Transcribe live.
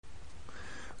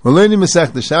We're learning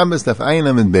Masechta Shabbos, Daf Ayin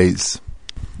Amud Beis.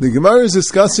 The Gemara is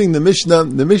discussing the Mishnah.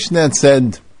 The Mishnah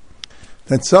said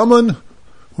that someone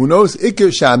who knows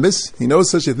Iker Shabbos, he knows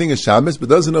such a thing as Shabbos, but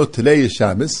doesn't know today is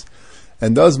Shabbos,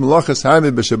 and does Malachas Harbe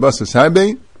b'Shabbos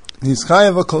Harbe, he's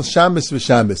chayav kol Shabbos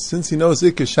v'Shabbos. Since he knows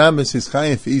Iker Shabbos, he's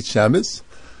chayav for each Shabbos.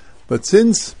 But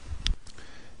since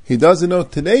he doesn't know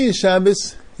today is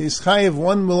Shabbos, he's chayav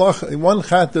one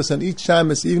chatas on each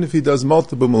Shabbos, even if he does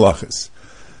multiple malachas.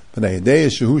 But Ayadei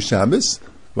Shehu Shabbos,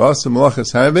 V'asa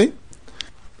Malachas Harbe,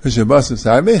 V'Shabbos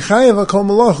Harbe, chayav kol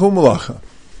malacha malacha.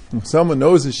 If someone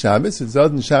knows it's Shabbos, it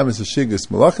doesn't Shabbos a shigas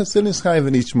malachas, then he's chayav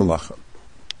in each malacha.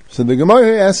 So the Gemara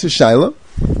here asks a shaila,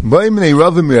 Ba'imnei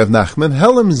Ravim Rav Nachman,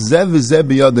 Helam Zev Zev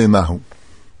B'Yadei Mahu.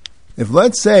 If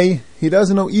let's say he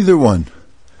doesn't know either one,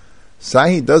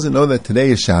 say he doesn't know that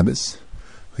today is Shabbos,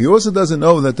 he also doesn't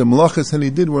know that the malachas that he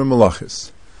did were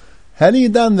malachas. Had he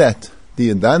done that? Do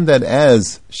you done that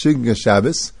as shigas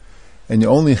Shabbos, and you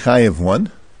only chayav one,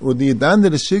 or do you done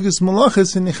that as shigas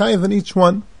malachas and you chayav in each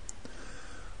one?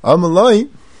 Amaloi,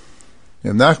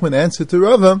 Rav Nachman answered to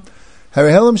Rava,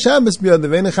 Helam Shabbos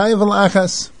b'Yadei chayav al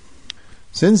achas.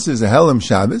 Since there's a Helam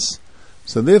Shabbos,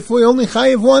 so therefore you only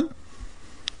chayav one.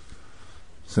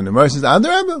 So the Gemara says,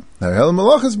 Adarabba, Helam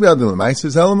malachas b'Yadei l'may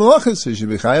says Helam malachas, so you should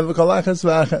be chayav kol achas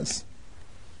v'achas.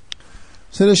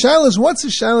 So the shaila is, what's the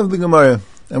shaila of the Gemara?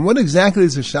 And what exactly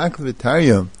is the shakla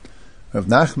v'tarya of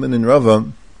Nachman and Rava?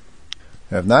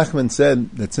 Rav Nachman said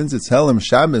that since it's Helam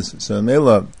Shabbos, so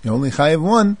Mela, you only chayav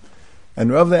one. And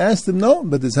Rava asked him, no,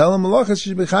 but it's Helam Malachas,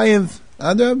 should be chayav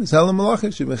Adrab, it's Helam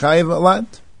Malachas, should be chayav a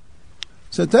lot.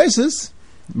 So Taisus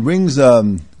brings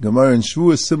Gemara and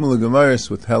Shavuos, similar Gemaras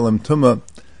with Helam Tumah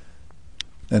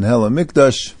and Helam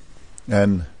Mikdash,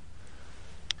 and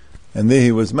there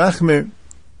he was Machmir.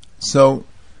 So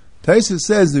Taisus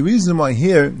says the reason why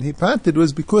here he parted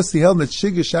was because he held that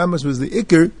Shigas Shabbos was the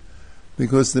Iker,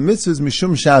 because the mitzvah is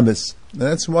Mishum Shabbos. And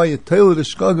that's why you tailor the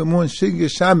Shkaga more in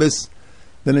Shigas Shabbos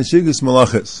than in Shigas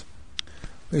Malachas.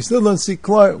 But you still don't see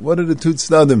clear what are the two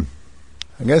tznadim.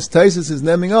 I guess Taisus is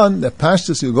naming on that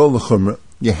Pashtus you go l'chumra.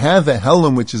 You have a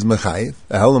Helam which is Mechayiv,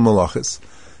 a Helam Malachas.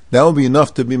 That will be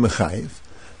enough to be Mechayiv.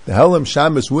 The Helam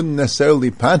Shabbos wouldn't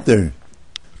necessarily pater.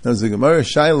 Now, the Gemara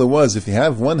Shaila was, if you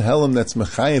have one Helam that's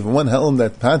Mechayiv and one Helam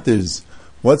that paters,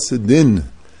 what's the din?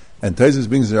 And Taisus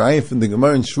brings the Raya from the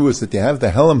Gemara and Shavuos that you have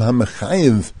the Helam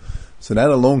HaMechayiv, so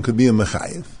that alone could be a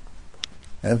Mechayiv.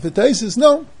 And for Taisus,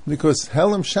 no, because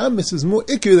Helam Shabbos is more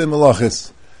Iker than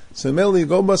Malachas. So mainly you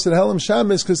go bust at Helam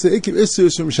Shabbos because the Iker Isser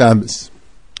is from Shabbos.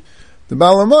 The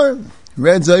Baal Amar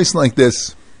read Zayis like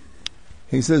this.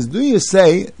 He says, do you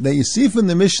say that you see from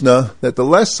the Mishnah that the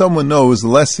less someone knows, the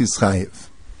less he's chayiv?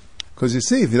 Because you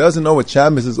see, if he doesn't know what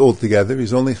Shabbos is altogether,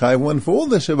 he's only chayiv one for all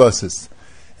the Shabbos.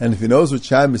 And if he knows what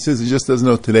Shabbos is, he just doesn't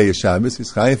know today is Shabbos,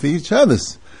 he's chayiv for each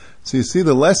Shabbos. So you see,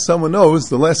 the less someone knows,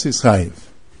 the less he's chayiv.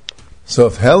 So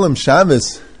if Helam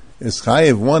Shabbos is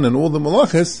chayiv one and all the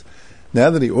malachas,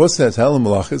 now that he also has Helam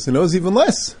malachas, he knows even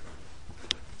less.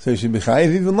 So he should be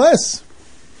chayiv even less.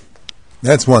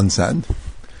 That's one side.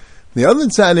 The other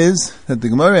side is that the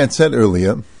Gemara had said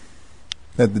earlier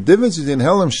that the difference between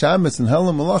Helam Shabbos and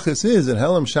Helam malachas is that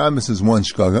Helam Shabbos is one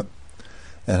shkaga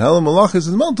and Helam malachas is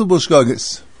multiple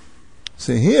shkagas.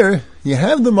 So here you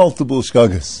have the multiple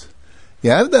shkagas.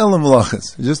 You have the Helam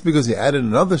malachas. Just because you added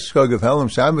another shkag of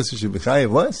Helam Shabbos, you should be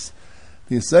chayiv less.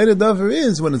 The Yisayda Davar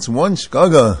is when it's one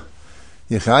shkaga,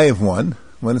 you chayiv one.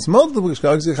 When it's multiple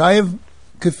shkagas, you chayiv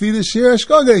kafida shir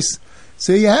shkagas.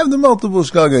 So you have the multiple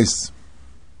shkagas.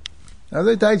 Now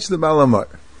they teach the Baal Amar.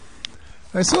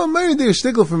 I saw a Mary there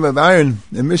shtickle from Rav Aaron,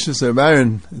 in Mishras Rav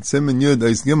Aaron, at Siman Yud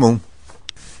Eis Gimel.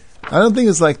 I don't think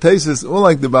it's like Taisus or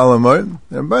like the Baal Amar.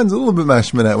 Ramban's a little bit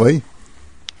mashma that way.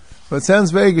 But it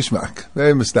sounds very geshmak,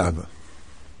 very mustaba.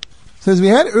 Since we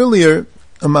had earlier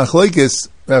a machlokes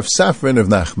Rav Safra and Rav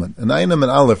Nachman, and Einam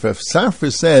and Aleph, Rav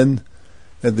Safra said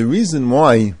that the reason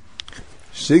why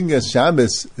Shigas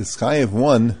Shabbos is chayiv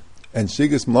one and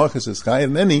Shigas Malachas is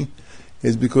chayiv many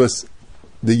is because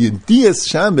the Yediyas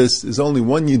Shabbos is only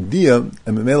one Yediyah,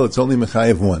 and Memela it's only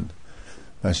Mechayiv one.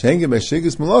 Mashenga by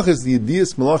Shigas Malachas, the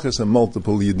Yediyas Malachas are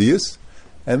multiple Yediyas,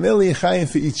 and Memela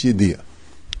Yechayiv for each Yediyah.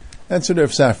 That's what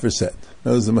Rav Safra said.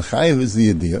 Now, the Mechayiv is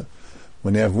the Yediyah.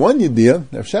 When you have one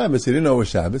Yediyah, Rav Shabbos, he didn't know it was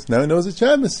Shabbos, now he knows it's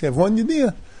Shabbos, you have one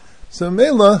Yediyah. So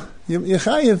Memela,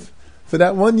 Yechayiv for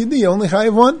that one Yediyah, only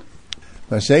Chayiv one.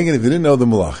 Mashenga, if you didn't know the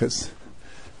Malachas,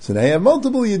 so now you have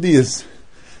multiple Yediyas.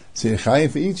 So you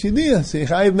chayiv for each idea, so you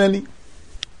chayiv many.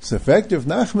 So effective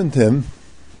Nachman Tim,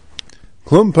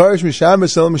 klum parish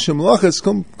mishabes el mishum lachas,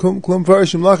 klum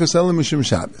parish mlachas el mishum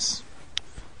Shabbos.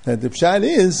 That the pshat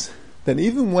is that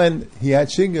even when he had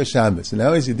Shigga Shabbos, and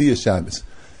now he's Yediyah Shabbos,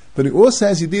 but he also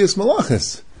has Yediyas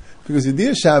Malachas, because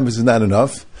Yediyah Shabbos is not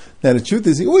enough. Now the truth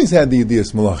is, he always had the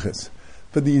Yediyas Malachas,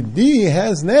 but the Yediyah he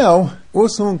has now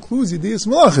also includes Yediyas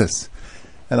Malachas.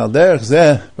 And al derech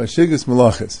zeh by Shiggas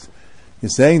Malachas, you're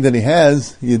saying that he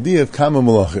has Yediyah of Kama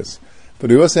Malachas, but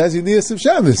he also has Yediyas of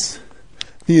Shabbos.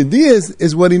 The Yediyah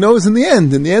is what he knows in the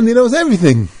end. In the end, he knows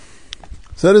everything.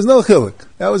 So there's no chiluk.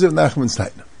 That was Rav Nachman's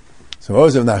statement. So what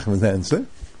was Rav Nachman's answer?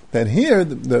 That here,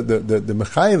 the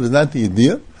Mechayev is not the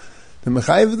Yediyah, the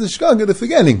Mechayev is the Shkaga, the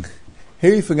forgetting.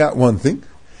 Here he forgot one thing,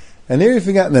 and here he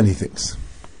forgot many things.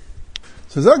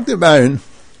 So Dr. Baron,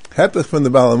 Hepech from the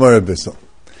Baal HaMoreh Bissel,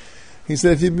 he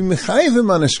said, if you be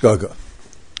Mechayevim on a Shkaga,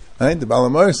 right? The Baal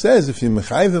HaMoreh says, if you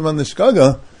Mechayevim on the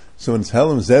Shkaga, so when it's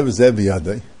Helam Zev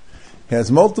Yadai, he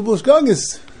has multiple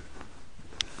Shkagas.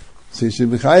 So you should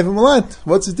Mechayevim a lot.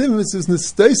 What's the difference? It's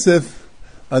Nistosef,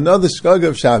 another Shkaga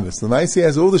of Shabbos. The Maisi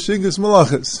has all the Shiggas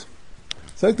Malachas.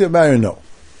 So Dr. Baron, no.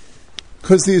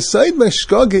 Because the aside by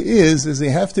Shkaga is they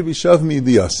have to be Shavmi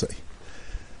Diyasai.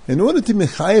 In order to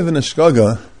Mechayev in a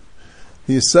Shkaga,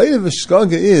 the aside of a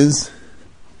Shkaga is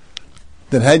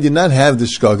that had you not have the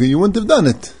Shkaga, you wouldn't have done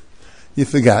it. You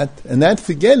forgot, and that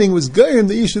forgetting was Goyim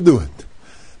that you should do it.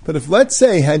 But if, let's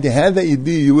say, had you had that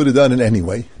Yediyah, you would have done it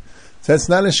anyway. So that's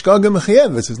not a Shkaga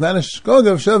Mechayevis, it's not a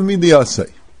Shkaga of Shavmi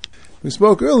Diyasai. We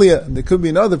spoke earlier, there could be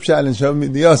another pshat in Shavmi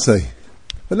Diyasai.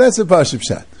 But that's a Pasha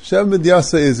Pshat. Shavmi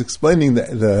Diyasai is explaining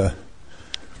the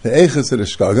Eichus of the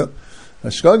Shkaga. A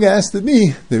Shkaga has to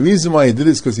be, the reason why you did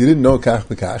it is because you didn't know Kach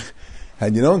B'Kach.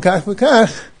 Had you known Kach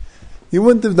B'Kach, you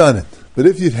wouldn't have done it. But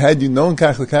if you known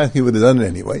Kach B'Kach, you would have done it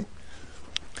anyway.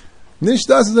 Nish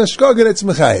das is a Shkaga that's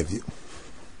Mechayev you.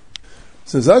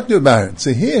 So Zakir Baron,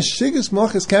 so here Shiggas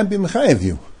Malachas can't be Mechayev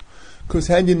you. Because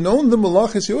had you known the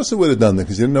Malachas, you also would have done it,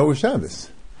 because you didn't know it was Shabbos.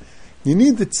 You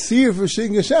need the Tzir for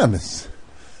Shiggas Shabbos.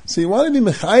 So you want to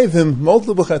be Mechayev him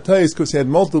multiple Chatayis because he had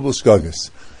multiple Shkagas.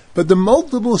 But the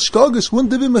multiple Shkagas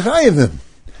wouldn't have been Mechayev him.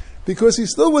 Because he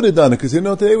still would have done it, because he didn't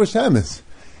know today was Shabbos.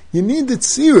 You need the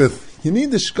Tzirif. You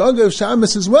need the Shkaga of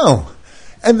Shabbos as well.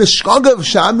 And the Shkaga of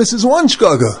Shabbos is one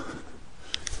Shkaga.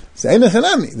 The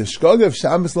Shkaga of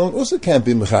Shabbos alone also can't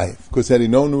be Mechayev. Because had he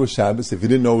known it was Shabbos, if he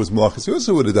didn't know it was Malachas, he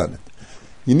also would have done it.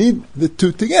 You need the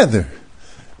two together.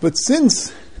 But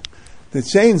since the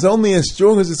chain's only as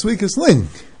strong as its weakest link,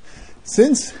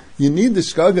 since you need the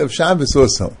Shkaga of Shabbos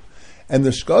also, and the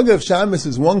Shkaga of Shabbos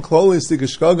is one holistic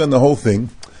Shkaga on the whole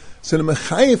thing, so the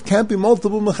Mechayev can't be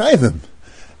multiple Mechayevim.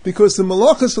 Because the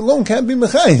Malachas alone can't be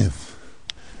Mechayev.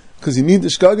 Because you need the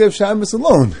Shkaga of Shabbos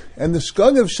alone. And the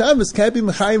Shkaga of Shabbos can't be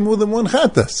Mechayev more than one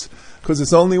Chatas. Because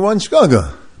it's only one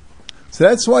Shkaga. So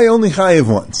that's why only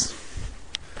Chayev once.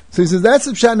 So he says, that's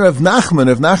the Pshat of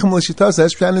Nachman. If Nachman L'Shitas,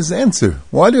 that's Pshat his answer.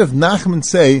 Why do Nachman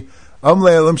say,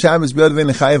 Amle Elam Shabbos B'yad Ve'en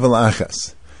Chayev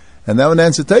Al-Achas? And that would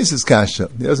answer Taisus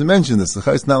Kasha. He doesn't mention this. The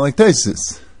Chay's not like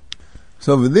Taisus.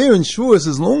 So over there in Shavuos,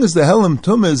 as long as the Helam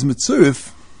Tumah is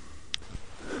Mitzurif,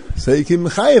 so you can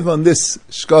Mechayev on this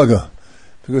Shkaga.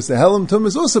 Because the Helam Tumah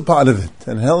is also part of it.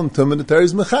 And Helam Tumah, the Torah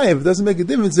is Mechayev. It doesn't make a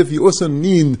difference if you also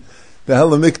need the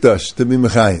Helam Mikdash to be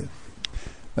Mechayev.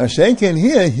 Now Shenken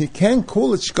here, you can't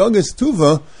call it Shkagas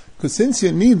Tuva, because since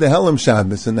you need the Helam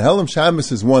Shabbos, and the Helam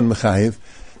Shabbos is one Mechayev,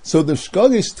 so the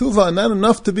Shkagas Tuva are not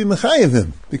enough to be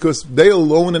Mechayevim, because they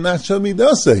alone are not Shavmi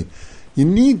Diyasai. You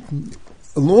need,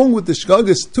 along with the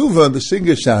Shkagas Tuva, the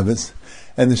Shigga Shabbos,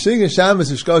 and the Shigga Shabbos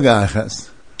is Shkaga Achas.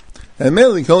 And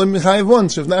mainly call him Mechayev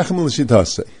once, Rav Nachman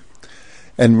L'Shitasei.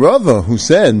 And Rava, who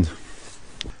said,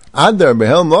 Adar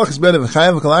behel Malachas ben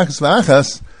Mechayev Kalachas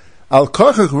v'Achas, Al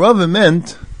Korchach Rava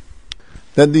meant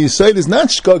that the Yisrael is not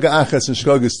Shkaga Achas and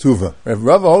Shkagas Tuva.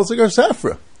 Rava holds like Rav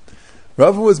Safra.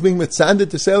 Rava was being mitzaded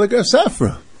to say like Rav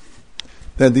Safra,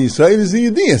 that the Yisrael is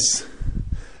the Yediyas.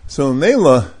 So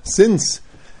Mela, since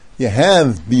you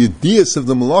have the Yediyas of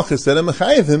the Malachas that are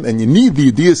Mechayev him, and you need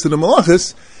the Yediyas of the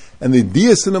Malachas, and the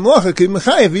Yediyas of the Malacha can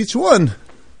Mechayev each one.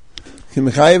 Can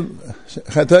Mechayev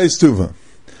Chatayis Tuva.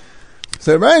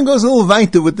 So Ryan goes a little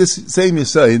weiter with this same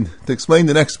Yisrael to explain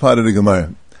the next part of the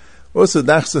Gemara. Also,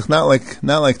 Dachsach not like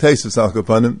Taisus al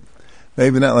Kapanim,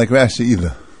 maybe not like Rashi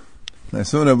either. I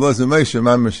saw Rabbi Loza Moshe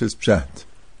Mamash is Pshat.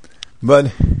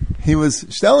 But he was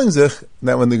telling sich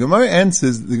that when the Gemara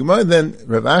answers, the Gemara then,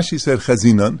 Rav Ashi said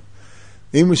Chazinon,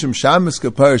 Imishim Shabbos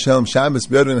Kapar Shalom Shabbos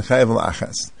B'yodin Chayev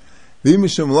Al-Achas.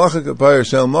 V'imishim Malacha Kapar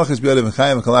Shalom Malachas B'yodin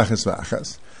Chayev Al-Achas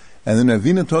V'Achas. And then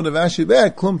Ravina told Rav Ashi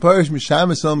back, Klum Parish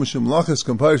Mishabbos El Mishim Malachas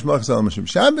Klum Parish Malachas El Mishim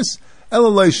Shabbos El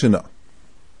Eloi Shana.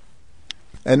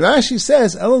 And Rashi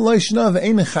says, El Eloi Shana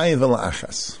V'ein Chayev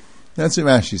Al-Achas. That's what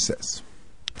Rashi says.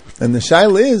 And the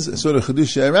shaila is, sort of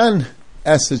Chedush Iran,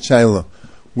 asked a Shaila,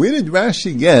 where did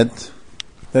Rashi get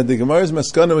that the Gemara's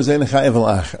maskana was ein chayiv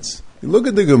al achas? You look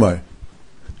at the Gemara.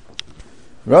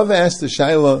 Rav asked the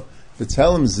Shaila,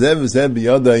 tell him zev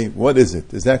b'yadai, what is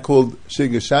it? Is that called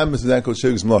Shigas Shabbos? Is that called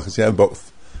Shigas Malachas? You have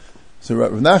both. So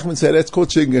Rav Nachman said, that's called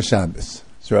Shigas Shabbos.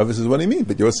 So Rav says, what do you mean?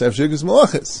 But you also have Shigas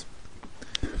Malachas.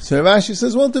 So Rav Ashi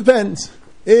says, well, it depends.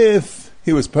 If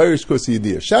he was Parish because he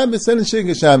Yediyah Shabbos, then it's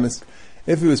Shigas Shabbos.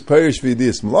 If he was Parish for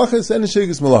Yediyah Malachas, then it's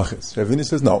Shigas Malachas. Rav Hini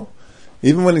says, no.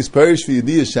 Even when he's Parish for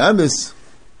Yediyah Shabbos,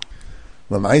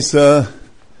 Lamaisa,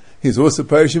 he's also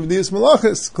Parish for Yediyah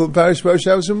Malachas, called Parish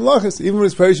Shabbos and Malachas. Even when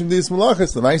he's Parish for Yediyah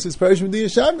Malachas, Lamaisa is Parish for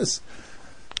Yediyah Shabbos.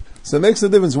 So it makes no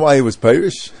difference why he was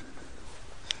Parish.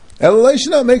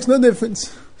 Elulei makes no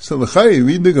difference. So l'chai, you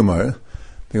read the Gemara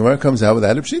comes out with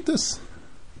Adab Shitas.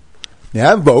 You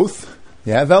have both.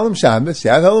 You have Elam Shabbos,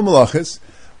 you have Elam Malachas.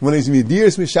 When it's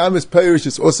Yediyas Shabbos Parish,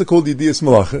 it's also called Yediyas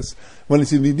Malachas. When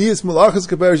it's Yediyas Malachas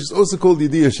Parish, it's also called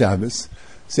Yediyas Shabbos.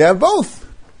 So you have both.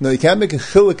 No, you can't make a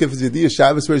chiluk if it's Yediyas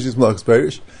Shabbos versus Malachas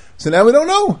Parish. So now we don't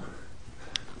know.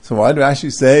 So why did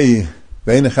Rashi say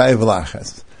Vein Chayiv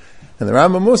Alachas? And the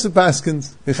Rambam Musa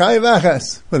Paskins Chayiv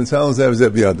Achas when it's Elam Zev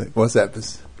B'yadei. What's that?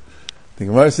 The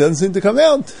Gemara doesn't seem to come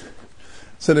out.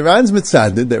 So the Ran's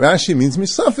mitzadid that Rashi means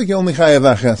misafik only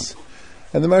Chayiv Achas,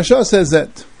 and the Maharsha says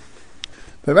that.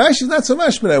 But Rashi's not so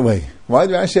much that way. Why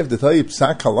do Rashi have to tell you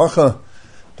psak halacha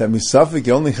that misafik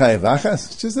only Chayiv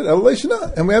Achas? It's just that Elulei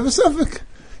Shana, and we have a suffix.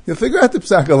 You'll figure out the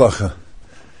psak halacha.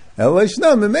 Elulei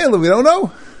Shana, Memela, we don't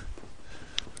know.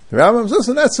 The Rambam's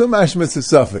also not so much it's a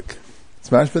suffix.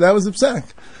 It's much, but that was the psak.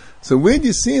 So where do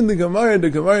you see in the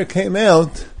Gemara came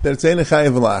out that it's ein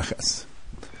chayiv alachas.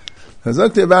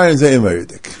 Like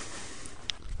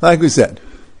we said,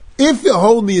 if you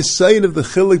hold the aside of the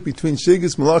chilik between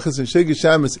Shigas Malachas and Shigas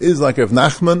Shabbos is like Rav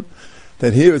Nachman,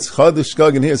 that here it's Chodesh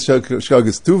Shkag and here it's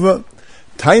Shkagas Tuva,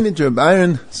 Tainit Reb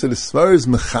Aaron, so the Svar is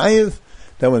Mechayiv,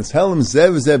 that when it's Helam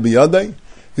Zev B'yadai,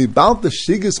 we bout the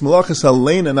Shigas Malachas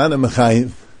Alein and not a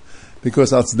Mechayiv,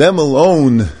 because it's them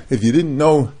alone, if you didn't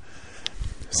know,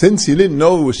 since you didn't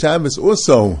know it was Shabbos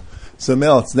also, so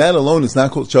Mel, it's that alone, it's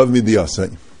not called Shav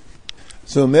Midiyasai.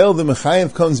 So Mel, the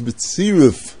Mechayiv comes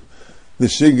B'tziruf, the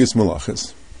Shigas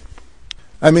Malachas.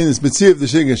 I mean, it's B'tziruf the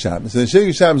Shigas Shabbos. And the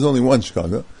Shigas Shabbos is only one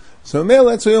Shkaga. So Mel,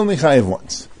 that's why only Chayiv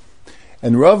once.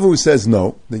 And Rav, who says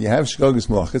no, that you have Shkagas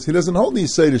Malachas, he doesn't hold the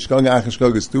Yisayt of Shkaga Achas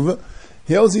Shkagas Tuva,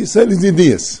 he holds the Yisayt of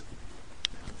Yediyas.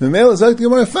 The Mel is like the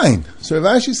Gemara, fine. So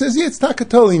Rav Ashi says, yeah, it's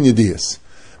Takatoli in Yediyas.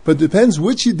 But it depends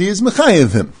which Yediyas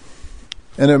Mechayiv him.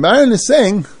 And Reb Aaron is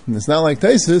saying, and it's not like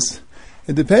Taisus,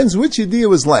 it depends which Yediyah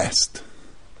was last.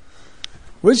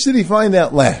 Which did he find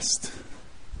out last?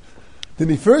 Did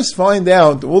he first find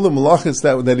out all the malachas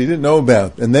that he didn't know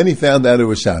about, and then he found out it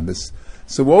was Shabbos?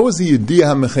 So what was the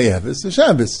Yediyah HaMechayev? It's the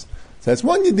Shabbos. So that's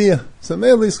one Yediyah. So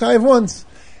maybe he's chayiv once.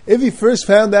 If he first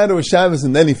found out it was Shabbos,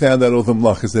 and then he found out all the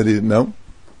malachas that he didn't know,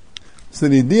 so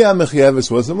the Yediyah HaMechayev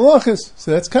was the malachas.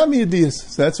 So that's Kami Yediyas.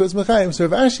 So that's what's Mechayev. So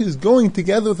Rav Ashi is going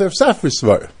together with Rav Safra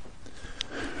Svar.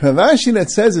 Rav Ashi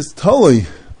that says it's totally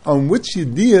on which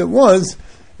Yediyah it was,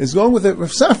 is going with the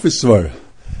Rav Safra Svar,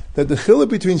 that the chiluk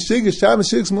between Shigas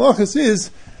Shabbos and Shigas Malachas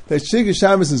is that Shigas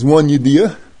Shabbos is one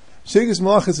Yediyah, Shigas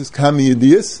Malachas is Kami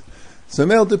Yediyas. So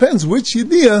it depends which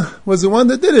Yediyah was the one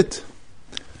that did it.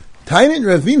 Tainit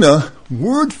Ravina,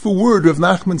 word for word, Rav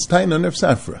Nachman's Tainit on Rav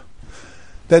Safra,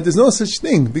 that there's no such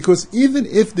thing, because even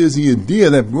if there's a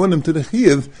Yediyah that brought him to the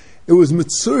Chiyuv, it was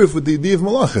mitzurif with the Yediyah of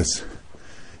Malachas.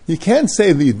 You can't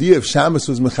say the Yediyah of Shabbos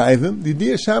was Mechayvim, the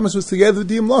Yediyah of Shabbos was together with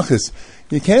the Yediyah of Malachas.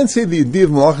 You can't say the Yediyah of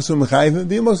Malachas was Mechayvim,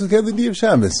 the Yediyah of Malachas was together with the Yediyah of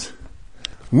Shabbos.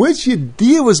 Which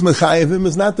Yediyah was Mechayvim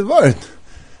is not the word.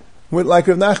 Like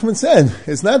Rav Nachman said,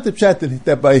 it's not the pshat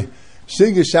that by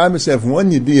Shigas Shabbos have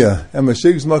one Yediyah, and by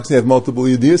Shigas Malachas have multiple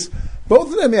Yediyahs. Both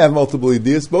of them have multiple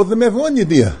Yediyahs, both of them have one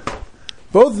Yediyah.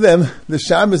 Both of them, the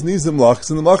Shabbos needs the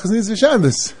Malachas, and the Malachas needs the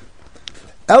Shabbos.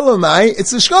 Elamai,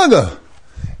 it's a Shkaga.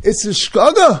 It's a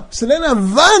Shkaga. So then,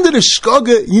 Avanda the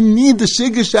Shkaga, you need the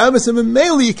Shigas Shabbos, and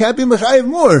Memeli, you can't be Mechayev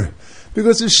more.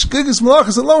 Because the Shigas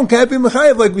Malachas alone can't be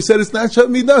Mechayev. Like we said, it's not Shav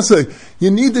Midasai. You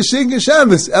need the Shigas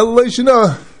Shabbos. Elulei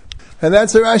Shana. And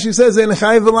that's what Rashi says, Ein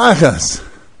Chayev Alachas.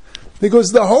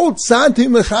 Because the whole Tzanti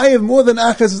Mechayev more than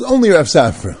Achas is only Rav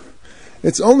Safra.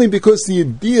 It's only because the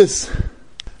Yediyas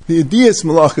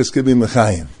Malachas could be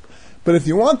Mechayev. But if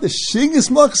you want the Shigas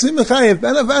Malachas in Mechayev,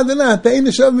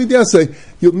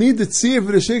 you'll need the Tzir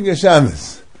for the Shigas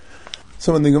Shabbos.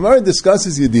 So when the Gemara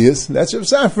discusses Yediyas, that's Rav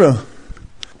Safra.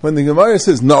 When the Gemara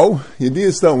says, no,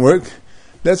 Yediyas don't work,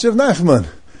 that's Rav Nachman.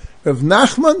 Rav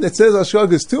Nachman, that says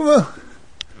Ashkagas Tuma,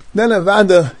 then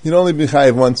Avada, you'd only be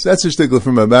Chayev once. That's a shtickler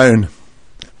from Rav Aaron.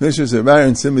 Mishras Bar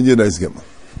and Simon Yudais Gimel.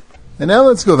 And now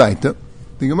let's go weiter.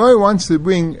 The Gemara wants to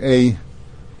bring a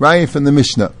raya from the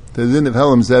Mishnah to the din of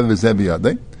Helam Zev Zev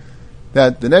Yadai.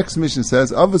 That the next Mishnah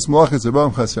says, Avos Malachas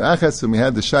Rabam Chas V'achas, and we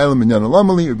had the Shaila Minyan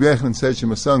Olamali, Rabbi Yechanan said,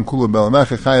 Shemasan Kula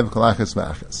Belamacha Chayav Kalachas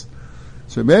V'achas.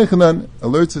 So Rabbi Yechanan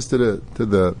alerts us to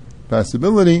the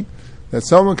possibility that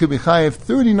someone could be Chayav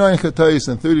 39 Chatayis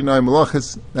and 39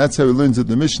 Malachas. That's how he learns at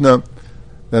the Mishnah,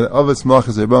 that Avos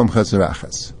Malachas Rabam Chas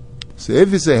V'achas. So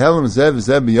if you say Helam Zev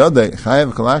Zev Yadai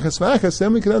Chayav Kalachas V'achas,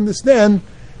 then we can understand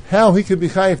how he could be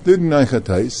Chayav 39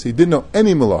 Chatayis. He didn't know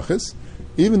any Malachas.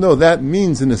 Even though that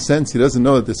means, in a sense, he doesn't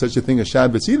know that there's such a thing as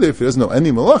Shabbos either, if he doesn't know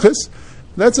any malachas,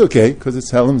 that's okay, because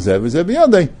it's Helam Zev Zev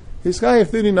Yadai. He's Chayav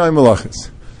 39 malachas.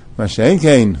 Mashen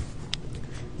Kain,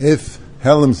 if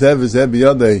Helam Zev Zev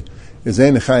Yadai is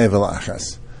Ein Chayav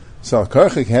Alachas, so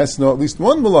Karchik has to know at least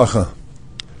one malacha,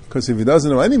 because if he doesn't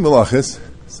know any malachas,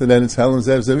 so then it's Helam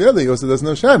Zev Zev Yadai. He also doesn't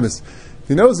know Shabbos. If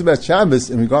he knows about Shabbos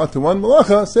in regard to one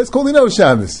malacha, so that's called he knows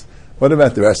Shabbos. What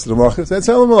about the rest of the malachas? That's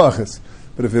Helam malachas.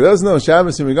 But if he doesn't know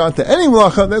Shabbos in regard to any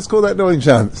malacha, that's called that knowing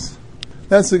Shabbos.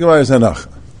 That's the Gemara's hanacha.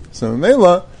 So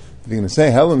Mela, if you're going to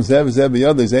say Helam Zev Zev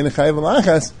Yadai Zein Chayav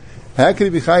Malachas, how could he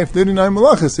be Chayav 39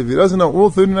 malachas? If he doesn't know all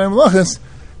 39 malachas,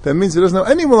 that means he doesn't know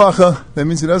any malacha. That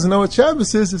means he doesn't know what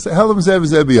Shabbos is. It's Helam Zev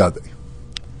Zev Yadai.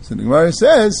 So the Gemara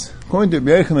says, according to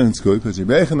Rabbi Yechanan, it's good because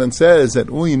Rabbi Yechanan says that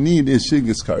all you need is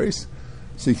Shiggas Karis,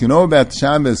 so you can know about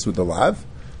Shabbos with the lav.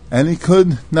 And he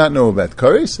could not know about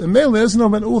kares, and Mele doesn't know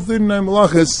about all 39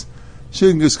 malachas,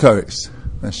 shiggas kares.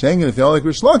 Now, Shengen, if you're like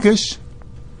Rish Lakish,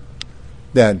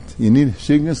 that you need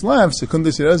shiggas lav, so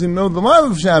Kundus, he doesn't even know the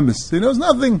lav of Shabbos, so he knows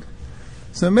nothing.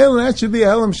 So Mele, that should be a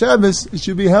Helam Shabbos, it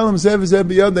should be Helam Zev Zev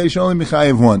Yadai, he should only be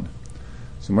Chayav 1.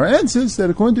 So Mar answers that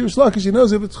according to Rish Lakish, he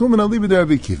knows if it's Chum and Alibi der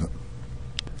Rabbi Kiva.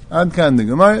 Ad Kan, the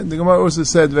Gemara also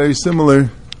said very similar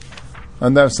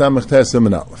on Daf Samach Tesem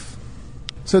and Aleph.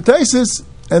 So Taisus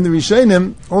and the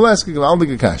Rishonim all ask a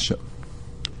Gavaldik Akasha.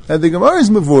 And the Gemara is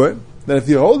mavur that if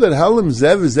you hold that Helam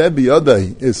Zev Zev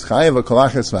Yadai is Chayav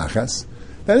Kalachas Vachas,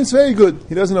 then it's very good.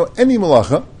 He doesn't know any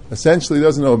malacha, essentially he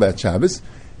doesn't know about Shabbos,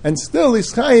 and still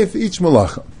he's Chayav each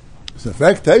malacha. So in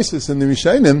fact, Taisus and the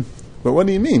Rishonim, but what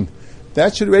do you mean?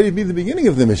 That should already be the beginning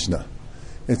of the Mishnah.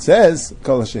 It says,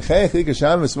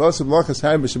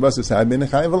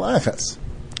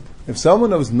 if someone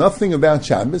knows nothing about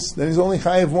Shabbos, then he's only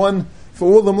Chayav 1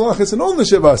 for all the malachas and all the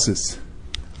Shabbosis.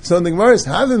 So in the Gemara is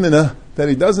Havimina that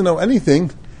he doesn't know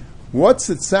anything. What's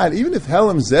it sad? Even if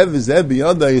Helam Zev Zev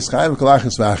B'Yadai is Chayav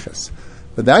Kalachas V'achas,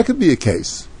 but that could be a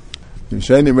case.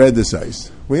 Yishayim read this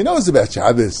ice. Well, he knows about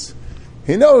Shabbos.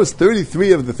 He knows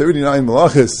 33 of the 39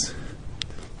 malachas.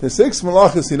 The 6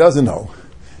 malachas he doesn't know,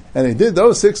 and he did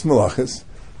those 6 malachas.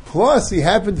 Plus, he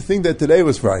happened to think that today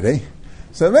was Friday.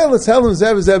 So man, let's Helam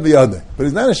Zev Zev B'Yadai. But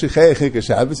he's not a Shechei Chika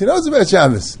Shabbos. He knows about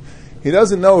Shabbos. He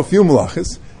doesn't know a few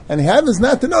malachas, and he happens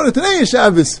not to know that today is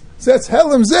Shabbos. So that's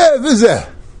Helam Zev Vizeh.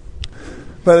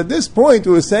 But at this point,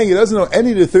 we were saying he doesn't know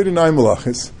any of the 39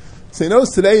 malachas. So he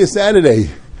knows today is Saturday,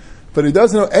 but he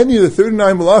doesn't know any of the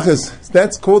 39 malachas.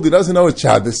 That's called he doesn't know it's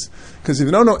Shabbos. Because if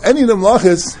you don't know any of the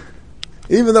malachas,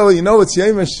 even though you know it's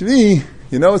Yom HaShvi,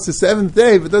 you know it's the 7th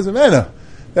day, but it doesn't matter.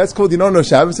 That's called you don't know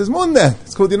Shabbos. There's more than that.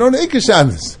 It's called you don't know Ikar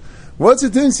Shabbos. What's the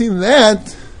difference between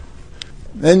that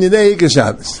and Yedei Ikar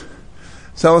Shabbos?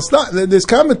 So I'll start, there's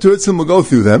comment to it, so we'll go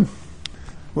through them.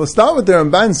 We'll start with the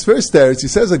Ramban's first teretz. He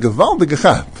says a Gavaldik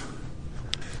Achap.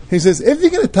 He says, if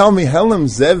you're going to tell me Helam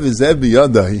Zev Zev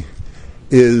B'Yadai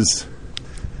is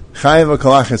Chayav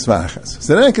Kalachas V'achas,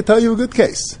 so then I can tell you a good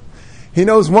case. He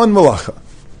knows one malacha.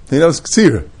 He knows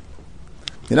Ksira.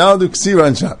 You know how to do Ksira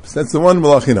on Shabbos. That's the one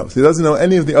malach he knows. He doesn't know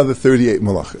any of the other 38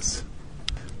 malachas.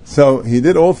 So he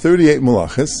did all 38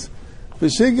 malachas.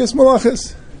 V'shigis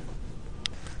malachas.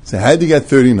 So how did he get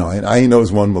 39? He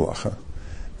knows one malacha.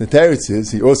 The teretz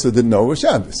is he also didn't know it was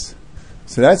Shabbos.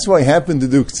 So that's why he happened to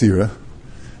do Ksira,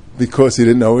 because he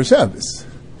didn't know it was Shabbos.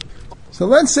 So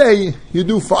let's say you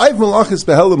do 5 malachas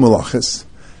behelam malachas,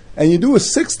 and you do a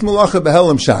 6th malacha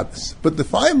behelam Shabbos. But the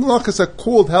 5 malachas are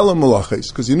called helam malachas,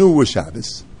 because you knew it was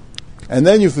Shabbos. And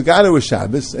then you forgot it was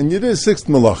Shabbos, and you did a 6th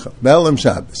malacha, behelam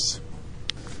Shabbos.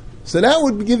 So that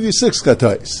would give you 6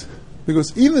 katais.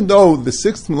 Because even though the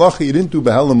 6th malacha you didn't do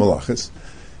behelam malachas,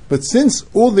 but since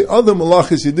all the other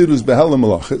malachas you did was behelam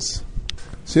malachas,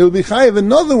 so you'll be chayiv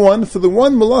another one for the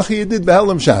one malacha you did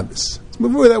behelam Shabbos. Let's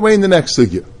move over that way in the next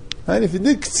sugya. And if you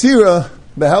did Ksira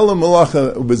behelam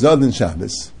malacha ubezadin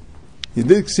Shabbos, you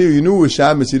did Ksira, you knew it was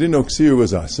Shabbos, you didn't know Ksira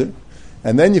was Aser,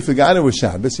 and then you forgot it was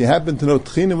Shabbos, you happened to know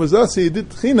Tchina was Aser, you did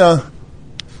Tchina,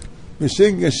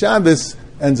 Mishig Shabbos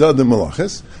and Zadim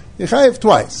malachas, you chayiv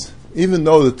twice. even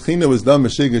though the Tchina was done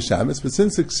b'Shigas Shabbos, but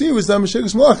since the Ksir was done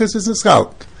b'Shigas Malachas, it's a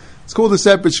Schalk. It's called a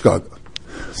separate Shkaga.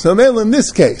 So in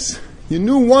this case, you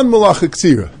knew one Malacha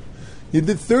Ksira. You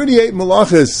did 38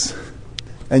 Malachas,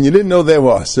 and you didn't know they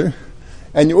were Aser.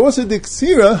 And you also did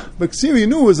Ksira, but Ksira you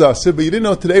knew was Aser, but you didn't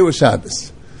know today was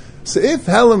Shabbos. So if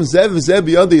Halam Zev Zeb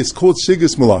Yadi is called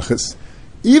Shigas Malachas,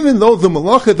 even though the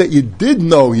Malacha that you did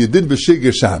know you did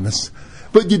b'Shigas Shabbos,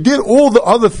 but you did all the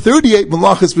other 38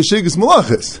 Malachas b'Shigas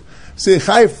Malachas. So you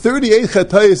chayiv 38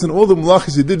 Chatayas and all the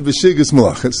Malachas you did b'Shigas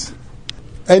Malachas.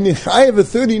 And you chayiv a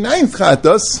 39th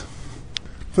Chatas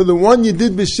for the one you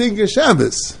did b'Shigas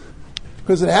Shabbos.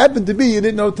 Because it happened to be you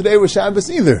didn't know today was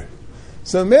Shabbos either.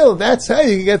 So Mel, that's how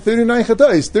you can get 39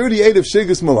 Chatayas, 38 of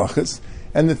Shigas Malachas,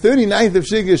 and the 39th of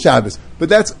Shigas Shabbos. But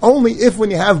that's only if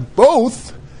when you have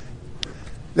both,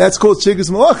 that's called Shigas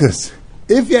Malachas.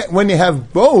 When you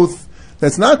have both,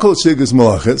 that's not called Shigas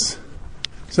Malachas.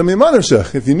 So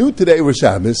Mimanashach, if you knew today was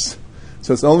Shabbos,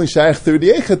 so it's only Shaykh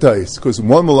 38 Chatayis, because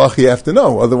one Malach you have to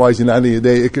know, otherwise you're not in your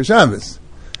day Iker Shabbos.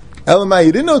 Elamai,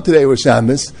 you didn't know today was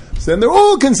Shabbos, so then they're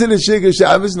all considered Shigas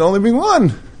Shabbos and only bring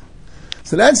one.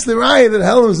 So that's the raya that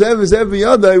Helam Zev is every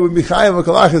Yodai would be Chayav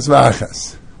Akalachas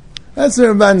V'achas. That's the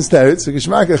Ramban's teretz, a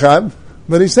Geshmak Achab,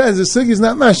 but he says the Sugi is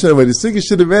not mashal away. The Sugi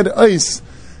should have read Ois,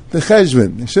 the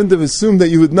Cheshvan. He shouldn't have assumed that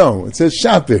you would know. It says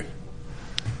Shapir.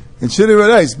 It should have read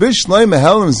Ois. Bishleim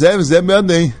Helam Zev Zev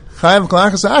Yodai Chayav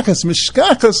Akalachas V'achas.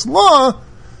 Mishkachas law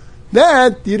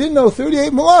that you didn't know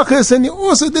 38 Malachas and you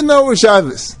also didn't know it was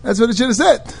Shabbos. That's what it should have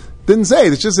said. Didn't say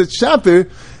it. It's just a Shapir.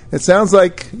 It sounds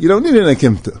like you don't need an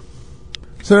Akimta.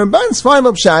 So Ramban's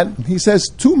final pshat, he says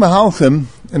two Mahalchim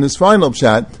in his final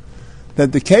pshat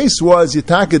that the case was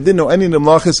Yitaka didn't know any of the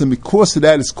Malachas and because of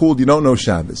that it's called you don't know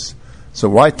Shabbos. So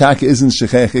why Taka isn't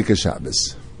Shechech Ika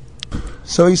Shabbos?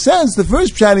 So he says, the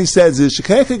first pshat he says is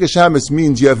Shechech Ika Shabbos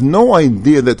means you have no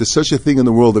idea that there's such a thing in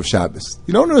the world of Shabbos.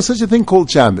 You don't know there's such a thing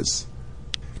called Shabbos.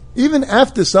 Even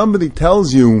after somebody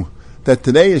tells you that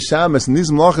today is Shabbos and these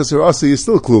Malachas are also, you're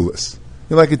still clueless.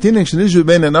 You're like a Tinech Shenizhu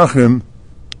Ben Anachrim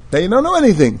that you don't know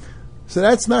anything. So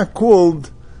that's not called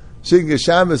Shigas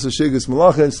Shabbos or Shigas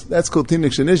Malachas. That's called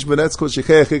Tinech Shenish, but that's called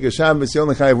Shechech Ika Shabbos. You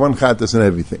only have one Chatas and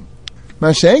everything.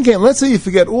 Let's say you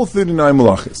forget all 39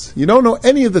 Malachas. You don't know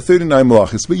any of the 39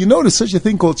 Malachas, but you know there's such a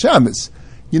thing called Shabbos.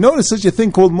 You know there's such a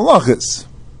thing called Malachas.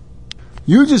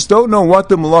 You just don't know what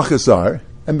the Malachas are,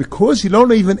 and because you don't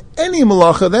know even any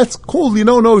Malacha, that's called you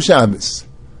don't know Shabbos.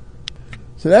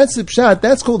 So that's the pshat.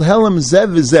 That's called Helam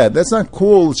Zev V'Zev. That's not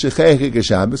called Shechech Ika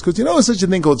Shabbos, because you know there's such a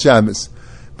thing called Shabbos.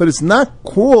 But it's not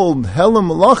called Helam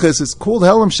Malachas, it's called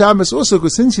Helam Shabbos also,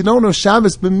 because since you don't know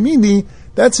Shabbos B'mini,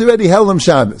 that's already Helam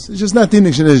Shabbos. It's just not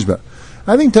Tinech Shenishba.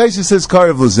 I think Taisa says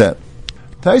Karev L'Zeh.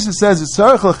 Taisa says, it's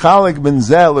Tzarech L'Chalik Ben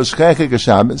Zeh L'Shechech Ika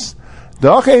Shabbos.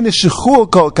 Da'ach ein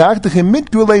Shechul Kol Kach Techim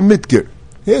Mitgur Lei Mitgur.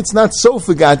 Here it's not so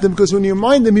forgotten, because when you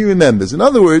remind him, he remembers. In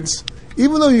other words,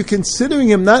 even though you're considering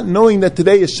him not knowing that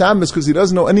today is Shabbos because he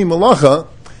doesn't know any malacha,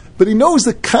 but he knows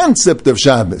the concept of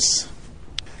Shabbos.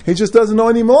 He just doesn't know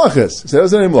any malachas. So he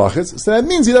doesn't know any malachas, so that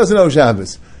means he doesn't know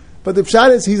Shabbos. But the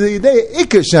pshat is he's a Yidei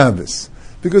Ikar Shabbos,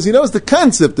 because he knows the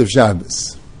concept of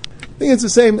Shabbos. I think it's the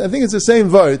same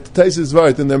Vart, Taisa's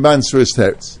Vart in the Ramban's first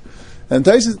teretz. And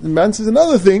Ramban says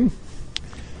another thing,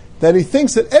 that he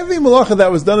thinks that every malacha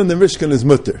that was done in the Mishkan is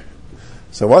mutter.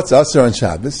 So what's Asr on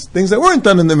Shabbos? Things that weren't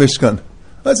done in the Mishkan.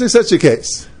 Let's say such a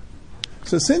case.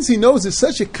 So since he knows there's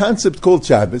such a concept called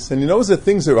Shabbos, and he knows that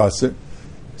things are Asr,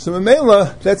 so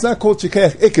Mamela, that's not called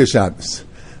Shekech Iker Shabbos.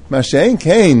 Mashain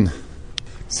Kain,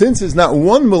 since there's not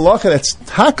one malacha that's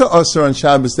Taka Asr on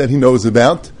Shabbos that he knows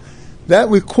about, that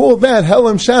we call that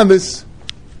Helam Shabbos,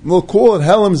 we'll call it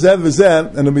Helam Zev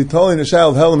V'Zev, and it'll be telling the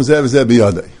child Helam Zev V'Zev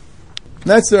B'Yadai.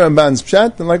 That's the Ramban's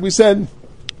pshat, and like we said,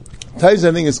 Taiz,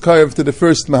 I think, is carved to the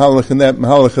first Mahalach in that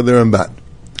Mahalach of the Ramban.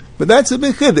 But that's a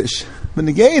big Chiddush. When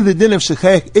the Gei the din of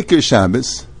Shechech Iker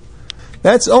Shabbos,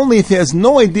 that's only if he has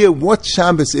no idea what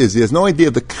Shabbos is. He has no idea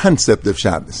of the concept of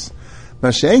Shabbos.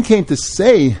 Mashain came to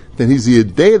say that he's the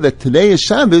idea that today is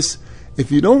Shabbos.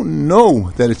 If you don't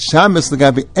know that it's Shabbos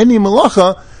Lagabi any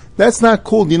Malacha, that's not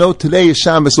called, today is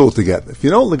Shabbos altogether. If you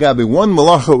don't Lagabi one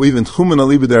Malacha or even Tchumen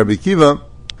Alibid Rabbi Kiva,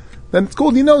 then it's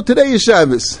called, today is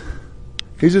Shabbos.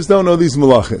 You just don't know these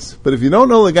malachas. But if you don't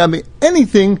know Lagabi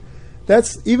anything,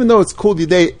 that's, even though it's called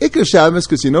Yidei Ikar Shabbos,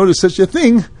 because you know there's such a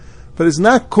thing, but it's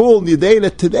not called Yidei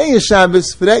that today is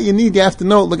Shabbos. For that you have to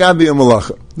know Lagabi a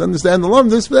malacha. To understand the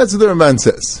Lamdus, but that's what the Ramban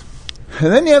says.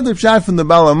 And then you have the pshat from the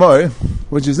Baal Amor,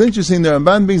 which is interesting. The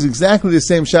Ramban brings exactly the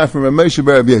same pshat from Ramoshe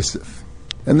Bar Rabbi Yosef.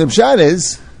 And the pshat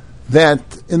is that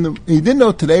he didn't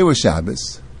know today was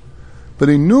Shabbos, but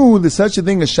he knew there's such a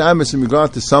thing as Shabbos in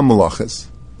regard to some malachas.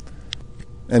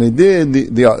 and he did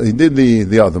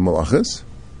the other malachas,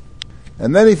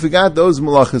 and then he forgot those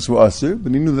malachas were asur,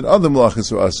 but he knew that other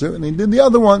malachas were asur, and he did the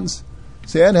other ones.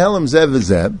 So he had helam zev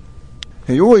v'zeb.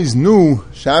 He always knew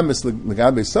Shabbos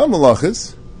l'gabe some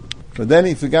malachas, but then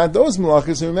he forgot those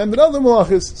malachas and remembered other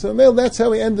malachas. So that's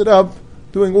how he ended up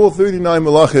doing all 39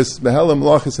 malachas, behelam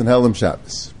malachas and helam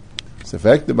Shabbos. It's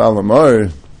effective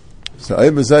Balamar. So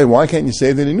Eibazai, why can't you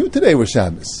say that he knew today was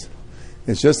Shabbos?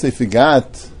 It's just they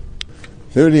forgot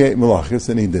 38 malachas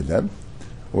and he did them,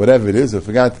 or whatever it is, or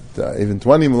forgot even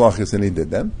 20 malachas and he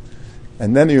did them.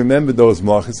 And then he remembered those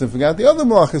malachas and forgot the other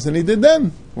malachas and he did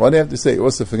them. Why do you have to say he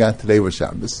also forgot today was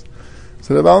Shabbos?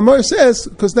 So the Balamar says,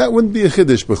 because that wouldn't be a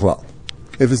chiddush b'chlal.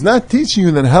 If it's not teaching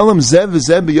you that halam zev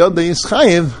v'zev b'yodei is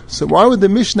chayiv, so why would the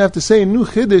Mishnah have to say a new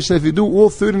chiddush that if you do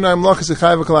all 39 malachas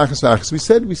chayiv v'kalachas v'achas? We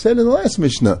said in the last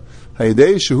Mishnah,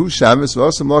 hayidei shehu Shabbos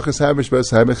v'asam malachas habish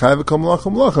b'as habish chayiv v'kol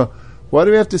malacha malacha. Why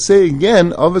do we have to say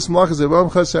again avos malachas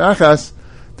v'am chas achas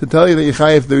to tell you that you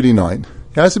chayiv 39?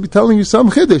 He has to be telling you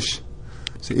some chiddush.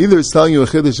 So either it's telling you a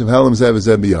chiddush of halam zev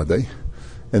v'zev b'yodei.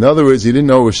 In other words, he didn't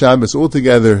know it was Shabbos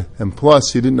altogether, and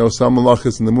plus he didn't know some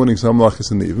malachas in the morning, some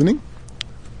malachas in the evening.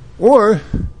 Or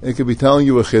it could be telling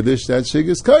you a chiddush that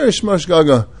shigas karish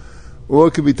mashgaga. Or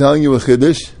it could be telling you a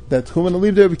chiddush that Chuman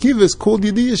Aliv Rebbe Kiva is called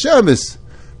Yediyah Shabbos.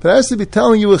 But it has to be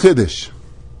telling you a chiddush.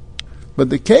 But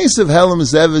the case of Helam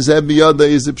Zev B'Yada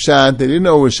is a pshat. They didn't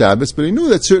know it was Shabbos, but he knew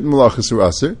that certain malachas were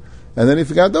aser, and then he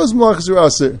forgot those malachas were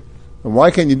aser. And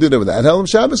why can't you do that with that Helam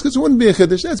Shabbos? Because it wouldn't be a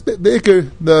chiddush. That's Be'ikr,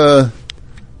 the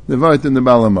Vart in the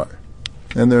Balamar.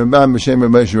 And the Ramban B'Shem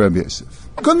Rabbi Rabbi Yosef.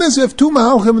 Goodness, we have two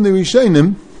Mahalchim in the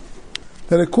Rishonim,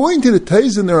 that according to the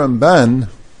Teiz and the Ramban,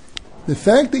 the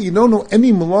fact that you don't know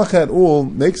any malacha at all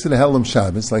makes it a Helam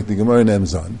Shabbos, like the Gemara in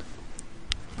Emzon.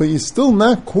 But you're still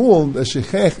not called a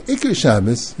Shechech Iker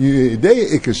Shabbos, you're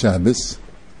Yedei Iker Shabbos,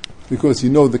 because you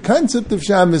know the concept of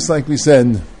Shabbos, like we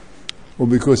said, or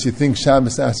because you think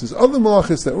Shabbos asks other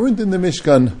malachas that weren't in the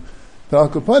Mishkan.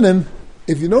 Ta'akapanim,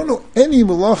 if you don't know any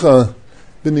malacha,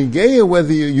 b'negeya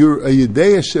whether you're a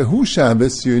Yedei Shehu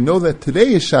Shabbos, you know that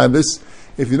today is Shabbos.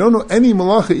 If you don't know any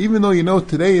malacha, even though you know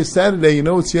today is Saturday, you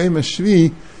know it's Yom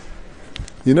HaShvi,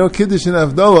 you know Kiddush and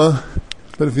Avdallah,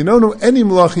 but if you don't know any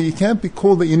malacha, you can't be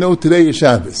called that you know today is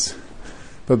Shabbos.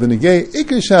 But b'negei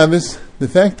Iker Shabbos, the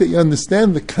fact that you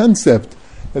understand the concept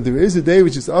that there is a day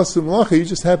which is also malacha, you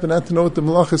just happen not to know what the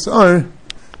malachas are,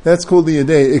 that's called the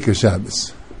Yedei Iker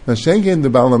Shabbos. Now Shenken, the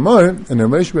Balamar, and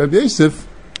Ramesh Rabbi Yosef,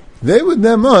 they would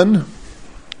neman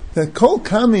that Kol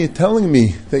Kami telling me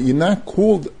that you're not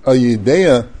called a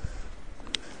Yedei,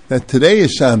 that today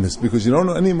is Shabbos, because you don't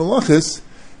know any malachas,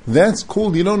 that's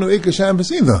called, you don't know Iker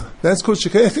Shabbos either. That's called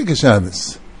Shekayach Iker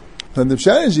Shabbos. And the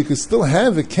pshat is you could still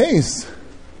have a case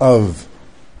of,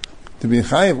 to be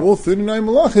chayiv all 39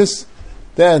 malachas,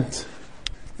 that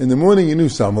in the morning you knew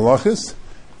some malachas,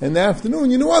 in the afternoon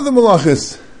you knew other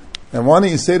malachas. And why don't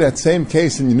you say that same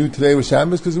case and you knew today was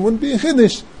Shabbos? Because it wouldn't be a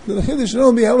chiddush. The chiddush would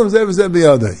only be Helam Zev Zev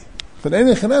B'Yadai. But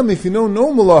if you know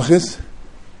no malachas,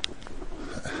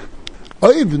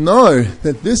 I know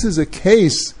that this is a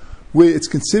case where it's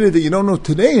considered that you don't know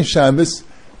today is Shabbos.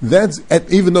 That's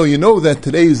even though you know that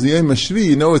today is the Yom HaShvi,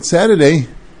 you know it's Saturday,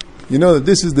 you know that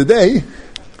this is the day.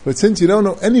 But since you don't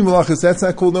know any malachas, that's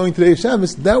not called knowing today is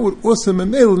Shabbos. That would also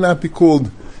not be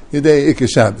called Yedei Iker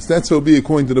Shabbos. That's what will be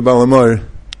according to the Balamar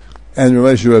and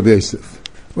Ramesh Rabbi Yosef.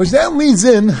 Which that leads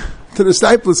in to the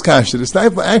Steipler's kasha. The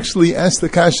Steipler actually asked the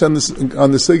kasha on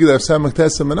the Sugya of Samach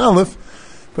Tesam and Aleph,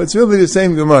 but it's really the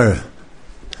same Gemara.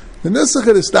 The Nusach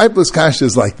of the Steipler's kasha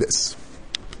is like this.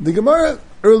 The Gemara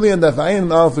early in the Ayin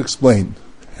and Aleph explained,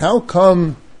 how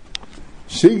come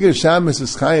Shigur Shabbos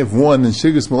is chayiv one and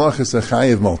Shigur Malachas are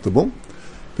chayiv multiple?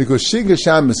 Because Shigur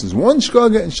Shabbos is one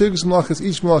shkaga and Shigur Malachas,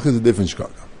 each malachas is a different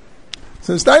shkaga.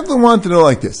 So the Steipler wanted to know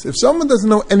like this. If someone doesn't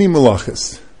know any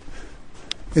malachas,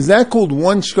 is that called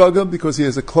one shkaga because he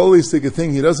has a klolistic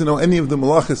thing, he doesn't know any of the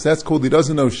malachas, that's called he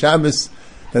doesn't know Shabbos,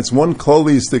 that's one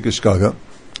klolistic shkaga?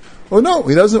 Or no,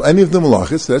 he doesn't know any of the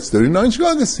malachas, that's 39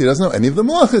 shkagas, he doesn't know any of the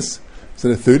malachas. So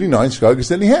the 39 shkagas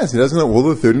that he has, he doesn't know all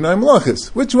the 39 malachas.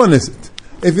 Which one is it?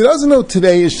 If he doesn't know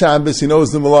today is Shabbos, he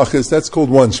knows the malachas, that's called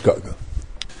one shkaga.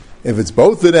 If it's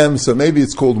both of them, so maybe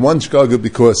it's called one shkaga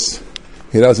because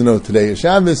he doesn't know today is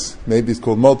Shabbos, maybe it's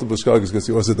called multiple shkagas because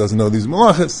he also doesn't know these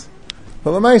malachas.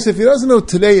 But if he doesn't know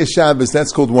today is Shabbos,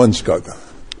 that's called one shkaga.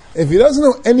 If he doesn't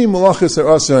know any malachas are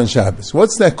also on Shabbos,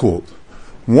 what's that called?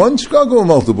 One shkaga or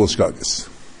multiple shkagas?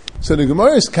 So the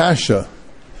Gemara's kasha,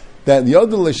 that the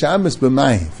other l'shabbos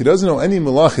b'may, if he doesn't know any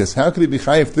malachas, how could he be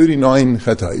chayiv 39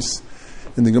 chatais?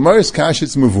 And the Gemara's kasha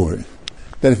it's mavur,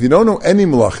 that if you don't know any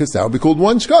malachas, that would be called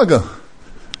one shkaga.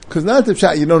 Because not the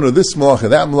pshat, you don't know this malacha,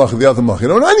 that malacha, the other malacha. You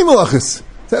don't know any malachas.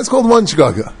 That's called one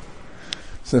shgaga.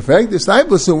 So in fact, the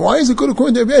disciple said, why is it good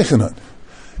according to Rabbi Yechanan?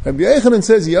 Rabbi Yechanan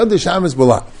says, Yad Shabbos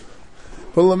B'Lav.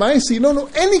 But Lamaisi, you don't know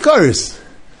any karis.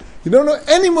 You don't know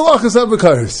any malachas of a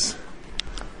karis.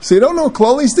 So you don't know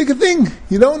klali stick a thing.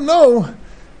 You don't know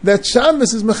that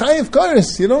Shabbos is mechayev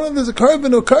karis. You don't know there's a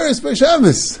carbon or karis by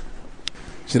Shabbos.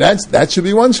 So that should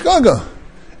be one shgaga.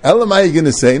 Elamai, you're going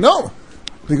to say no.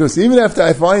 Because even after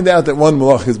I find out that one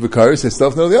malach is bekaris, I still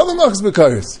have to know the other malach is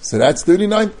bekaris. So that's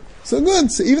 39. So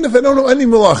good. So even if I don't know any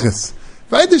malachas,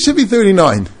 right, there should be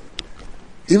 39.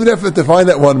 Even if I have to find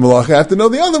that one malacha, I have to know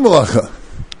the other malacha.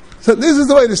 So this is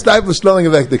the way the stipler is spelling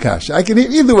of the kash. I can hear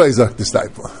either way, Zak the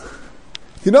stipler.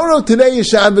 If you don't know today is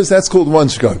Shabbos, that's called one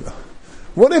shgaga.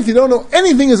 What if you don't know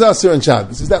anything is Asur on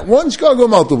Shabbos? Is that one shgaga or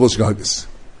multiple shgagas?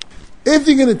 If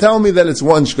you're going to tell me that it's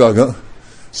one shgaga,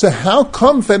 so how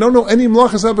come if I don't know any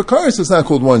malachas abakaris, it's not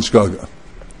called one shgaga?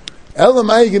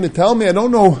 Elamai, you're going to tell me I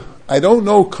don't know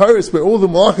karis by all the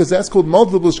malachas, that's called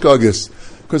multiple shgagas,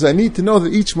 because I need to know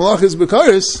that each malach is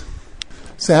bakaris.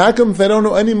 So how come if I don't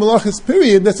know any malachas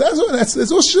period, that's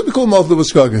also should be called multiple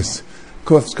shgagas,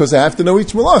 because I have to know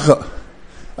each malacha.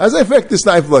 As I affect this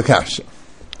knife like kasha.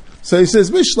 So he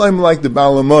says, Mishleim like the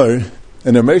Baal Amor,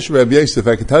 and Ramesh Rabbi Yosef,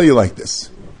 I can tell you like this.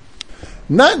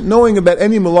 Not knowing about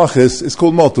any malachas is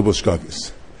called multiple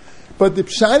shgagas. But the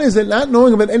pshat is that not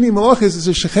knowing about any malachas is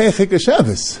a shechei chika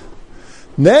Shabbos.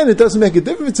 Then it doesn't make a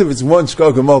difference if it's one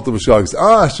shgag or multiple shgagas.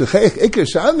 Shechei chika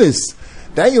Shabbos.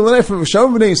 That you learn from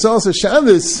Rishon B'nai Yisrael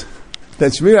Shabbos.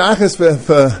 That Shmir Achas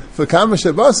for Kama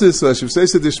Shabbosis, so I should say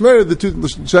to the Shmir, the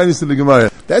two Chinese to the Gemara.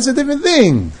 That's a different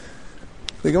thing.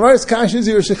 The Gemara's kash is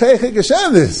you're Shechei chika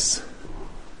Shabbos.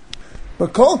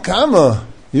 But Kol Kama,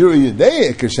 you're a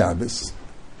Yedei Ikar Shabbos.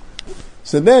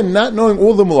 So then, not knowing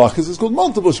all the malachas is called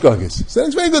multiple shgagas. So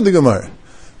that's very good, the Gemara.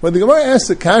 When the Gemara asks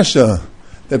the kasha,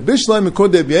 that Bishleim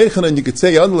Mekod Rabbi Yechanan, you could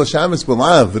say Yad L'Shabbos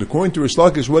B'Lav, but according to Rish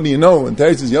Lakish, what do you know? And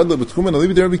Teretz says Yad L'B'Tchumen, I'll leave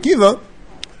it to Rabbi Kiva.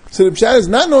 So the pshat is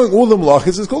not knowing all the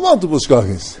malachas is called multiple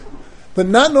shgagas. But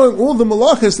not knowing all the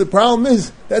malachas, the problem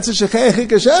is, that's a Shechei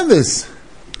chika Shabbos.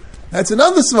 That's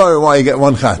another svara why you get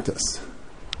one chatas.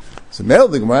 So Mel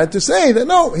the Gemara had to say that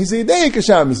no, he's a Yedei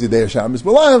Shabbos, Yedei Shabbos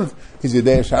B'Lav, he's a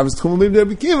Yedei Shabbos Tchum Leib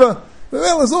Rabbi Kiva. But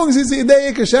well, as long as he's a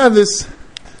Yedei Shabbos,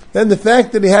 then the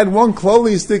fact that he had one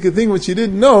kloli stick a thing which he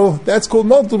didn't know, that's called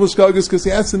multiple shgagas because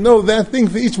he has to know that thing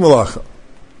for each malacha.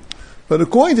 But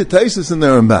according to Taisus and the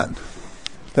Ramban,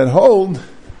 that hold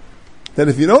that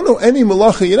if you don't know any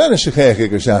malacha, you're not a Shechei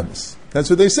chika Shabbos. That's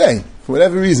what they say, for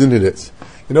whatever reason it is.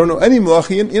 You don't know any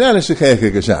malacha, you're not a Shechei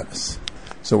chika Shabbos.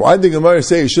 So why did the Gemara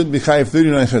say you shouldn't be chayiv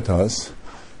 39 chatas?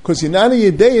 Because you're not a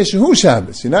Yedei Shehu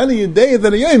Shabbos. You're not a Yedei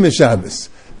that a Yom is Shabbos.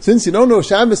 Since you don't know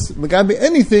Shabbos, Megabi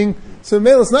anything, so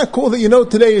Mel, it's not called that you know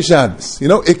today is Shabbos. You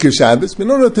know Ikar Shabbos, but you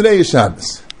don't know today is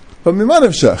Shabbos. But Mimanav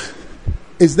Shach,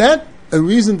 is that a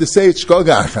reason to say it's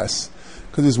Shgaga Achas?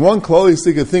 Because there's one kloli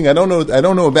sticker thing I don't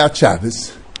know about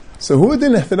Shabbos. So who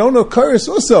didn't? If I don't know Karis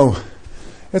also,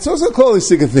 it's also a kloli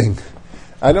sticker thing.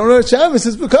 I don't know Shabbos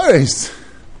is Bekaris.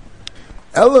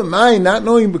 Elamai, not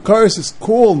knowing Bekaris is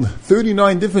called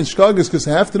 39 different shgagas because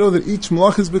I have to know that each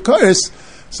malach is Bekaris.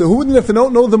 So who wouldn't, if I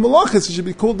don't know the malachas, it should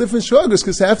be called different shgagas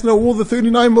because I have to know all the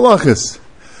 39 malachas.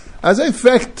 As I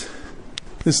affect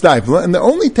the stipler, and the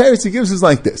only teretz he gives is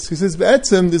like this. He says,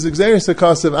 Be'etzim, there's exeris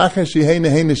hakas of achas sheheina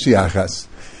heina shiachas.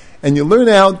 And you learn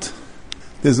out,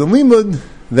 there's a limud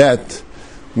that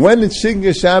when it's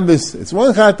Shigga Shabbos, it's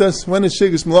one chatas, when it's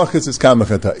Shiggas malachas, it's kama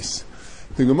chatais.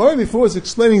 The Gemara before is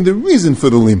explaining the reason for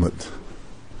the limud.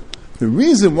 The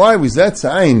reason why was that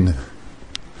sign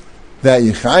that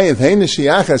you chayev heina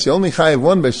shiachas, you only chayev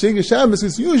one by Shigga Shabbos,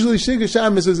 is usually Shigga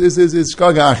Shabbos is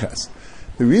shgaga achas.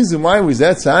 The reason why was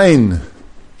that sign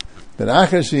that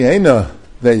achas sheheina,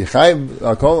 that you chayev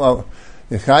akol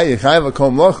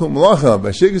malacha by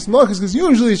Shiggas malachas, because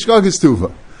usually shgaga is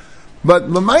tuva. But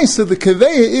Lamaisa, the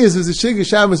kaveya is a Shigga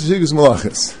Shabbos, a Shiggas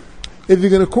malachas. If you're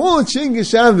going to call it Shigga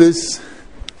Shabbos,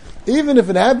 even if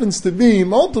it happens to be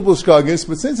multiple shgagas,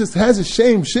 but since it has a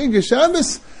shame Shigga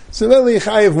Shabbos, so only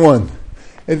chayev one.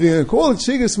 If you're going to call it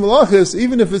Shiggas malachas,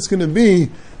 even if it's going to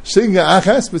be Shigga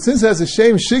achas, but since it has a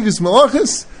shame Shiggas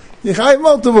malachas, you chayev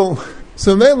multiple.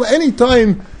 So any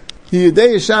time you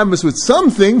Yedei Shabbos with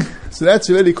something, so that's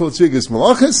already called Shiggas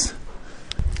malachas,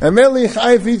 and merely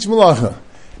chayev each malacha.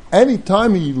 Any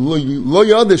time you lo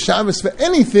yada Shabbos for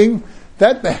anything,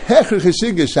 that behechach is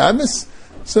Shigga Shabbos,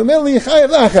 so merely chayev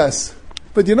achas.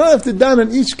 But you don't have to done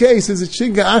in each case is it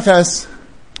Shigga achas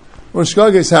or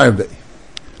Shgagas harbe.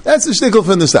 That's the shtickle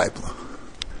from the disciple.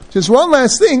 Just one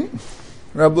last thing.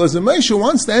 Rabbi Elazar Moshe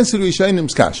wants to answer the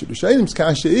Rishonim kasha. The Rishonim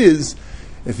kasha is,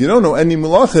 if you don't know any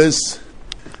malachas,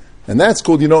 and that's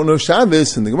called you don't know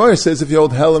Shabbos, and the Gemara says if you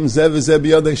hold Helam Zev Zeb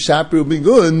Yodei Shapri will be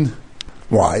good.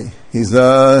 Why? He's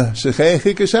a Shechei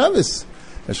Chika Shabbos.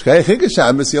 A Shechei Chika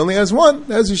Shabbos, he only has one.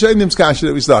 That's the Rishonim kasha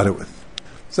that we started with.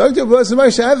 So Rabbi Elazar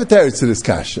Moshe, I have a teretz to this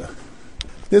kasha.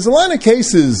 There's a lot of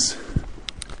cases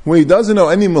where he doesn't know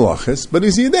any malachas, but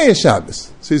he's Yidei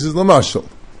Shabbos. So he says, Lamashal.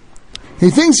 He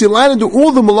thinks you're allowed to do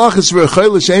all the malachas for a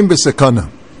chayil she'em b'sakana.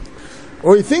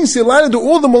 Or he thinks you're allowed to do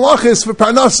all the malachas for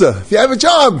parnasa. If you have a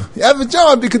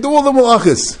job, you could do all the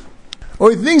malachas. Or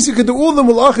he thinks you could do all the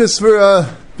malachas for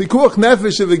pikuach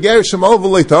nefesh of a ger shemal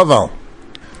v'lei taval.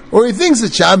 Or he thinks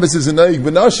that Shabbos is a noig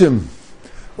b'nashim.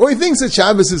 Or he thinks that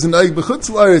Shabbos is a noig b'chutz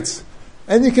la'aretz.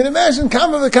 And you can imagine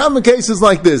common cases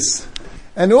like this.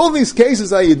 And all these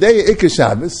cases are Yidei Ikka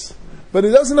Shabbos, but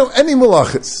he doesn't know any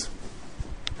malachas.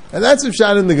 And that's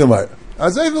Pshat in the Gemara.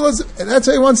 And that's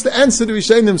how he wants to answer the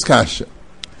Rishonim kasha.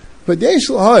 But Yesh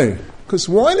L'Har, because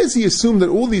why does he assume that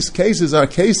all these cases are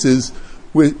cases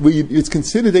where it's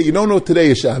considered that you don't know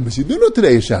today is Shabbos? You do know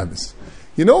today is Shabbos.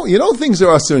 You know things are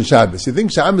Asur in Shabbos. You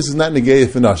think Shabbos is not Negei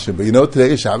for Nashim, but you know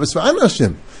today is Shabbos for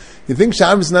Anashim. You think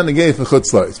Shabbos is not Negei for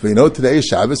Chutz La'aretz, but you know today is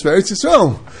Shabbos for Eretz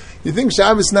Yisrael. You think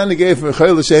Shabbos is not Negei for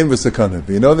Chayla She'em v'Sakana,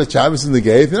 but you know that Shabbos is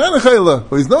Negei if you're not a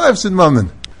Chayla, or he's no Efsid Mammon.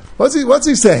 What's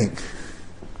he saying?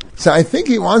 So I think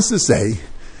he wants to say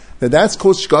that that's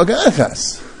called Shgaga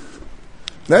Achas.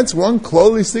 That's one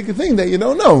closely sticky thing that you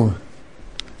don't know.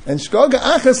 And Shgaga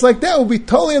Achas like that will be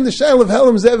totally in the shell of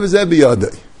Helam Zev Zeb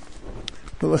Yodei.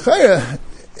 But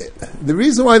the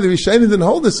reason why the Rishonim didn't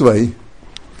hold this way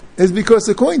is because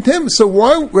according to him, so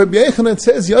why Rabbi Yechanan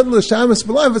says Yad L'Shabbos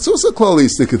B'Lav, it's also closely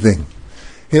sticky thing.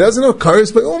 He doesn't know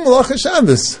Karis, but Malacha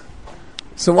Shabbos.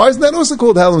 So why isn't that also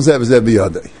called Helam Zev Zeb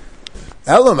Yodei?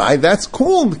 Elamai, that's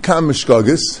called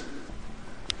Kamishkagas,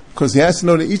 because he has to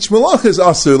know that each malach is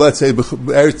asur, let's say,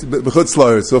 b'chutz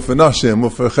la'aretz, or for nashim, or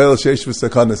for chayil sheish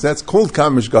v'sakanas. That's called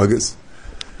Kamishkagas.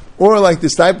 Or like the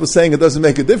disciple saying, it doesn't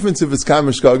make a difference if it's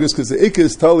Kamishkagas, because the ikka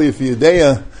is totally if you're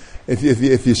deya, if you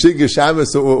shigger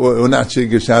Shabbos or not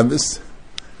shigger Shabbos.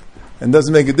 And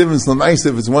doesn't make a difference l'maisa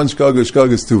if it's one shkagas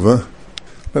tuva.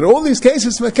 But all these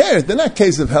cases makeret, they're not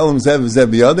cases of Helam Zev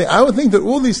Zeb Yodei. I would think that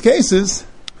all these cases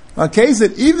are cases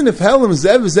that even if Helam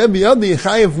Zev Zeb Yodei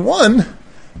Chayev one,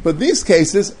 but these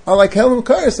cases are like Helam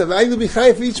Karis, of either be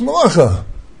Chayev for each malacha.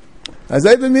 As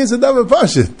either means a davar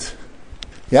pashit.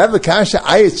 You have a kasha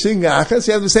ayat shinga achas,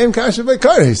 you have the same kasha by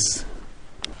Karis.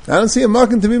 I don't see a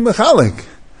marking to be mechalik.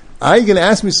 Are you going to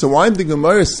ask me, so why did the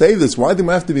Gemara say this? Why did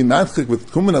we have to be matchik with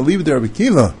Kuman Aliv de Rabbi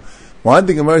Kiva? Why did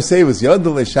the Gemara say it was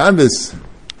Yodel Shabbos?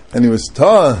 And he was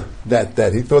taught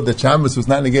that he thought that Shabbos was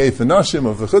not negay for Nashim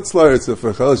or for Chutz La'aretz or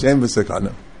for Chol Shem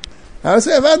v'Sakana. I would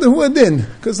say Avada who adin,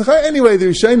 because anyway the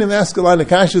Rishonim ask a lot of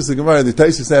kashas. The Gemara, the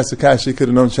Taisus asked a kasha, he could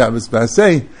have known Shabbos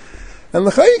B'asei, and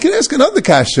l'chai you can ask another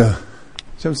kasha.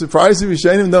 So I'm surprised the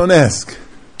Rishonim don't ask.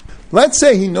 Let's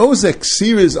say he knows that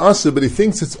ksira is asur, but he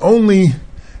thinks it's only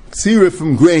ksira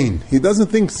from grain. He doesn't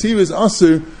think ksira is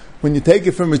asur when you take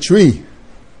it from a tree.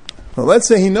 Well, let's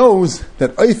say he knows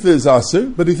that oifa is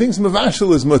asur, but he thinks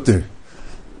mavashal is mutter.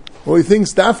 Or he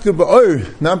thinks dafka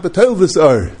ba'or, not b'toilvis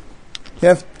or. You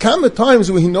have kama times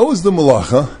where he knows the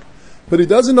malacha, but he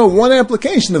doesn't know one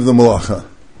application of the malacha.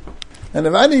 And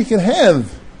if he can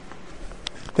have,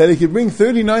 that he could bring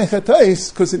 39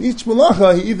 chatais, because in each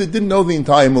malacha he either didn't know the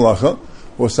entire malacha,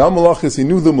 or some malachas he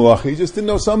knew the malacha, he just didn't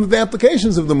know some of the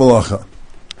applications of the malacha.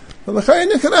 But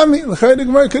the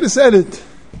Gemara could have said it.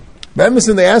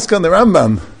 B'emesin they ask on the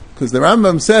Rambam, because the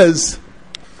Rambam says,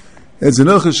 it's an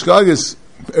Ilchus Shkagas,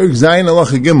 Erg Zayin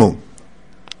Alacha Gimel.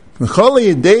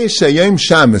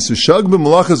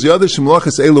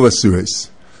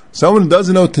 Someone who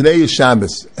doesn't know today is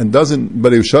Shabbos, and doesn't,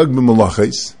 but he shag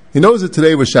b'malachis. He knows that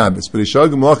today was Shabbos, but he shag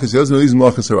b'malachis, he doesn't know these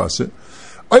malachis are asur.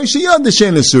 Or he sheyad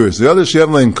d'shein l'suris, the other sheyav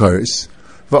le'in karis,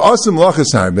 v'asur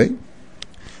malachis harbe,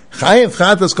 chayev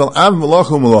chatas kol av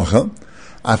malacha u'malacha,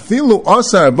 afilu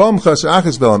asar bam chas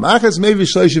achas belam achas maybe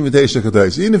shleishim v'teisha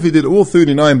chatais. Even if he did all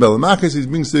 39 belam achas, he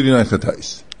brings 39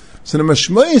 chatais. So the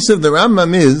mashmayis of the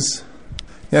Rambam is,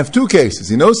 you have two cases.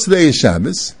 He knows today is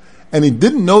Shabbos, and he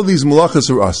didn't know these malachas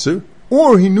are asur,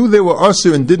 or he knew they were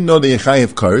asur and didn't know the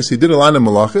chayev karis. He did a lot of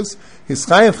malachas. His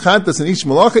chayev chatas in each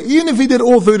malacha, even if he did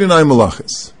all 39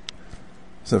 malachas.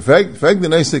 So, in fact, the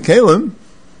Neisei Kalim,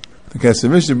 the Kesef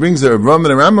Mishnah brings there, Rambam, and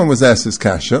the Rambam was asked his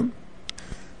kasha,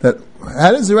 that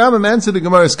how does the Rambam answer the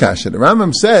Gemara's kasha? The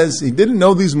Rambam says he didn't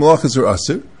know these malachas are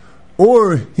asur,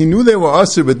 or he knew they were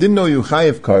asur but didn't know you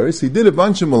chayev karis. He did a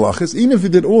bunch of malachas. Even if he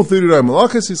did all 39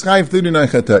 malachas, he's chayev 39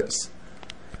 chatais.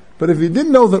 But if he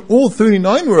didn't know that all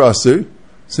 39 were asur,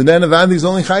 so then Avandi is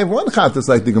only chayiv one chatas,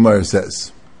 like the Gemara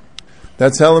says.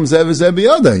 That's Helam Zev Zev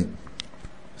B'yadai.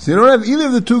 So you don't have either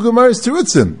of the two Gemaras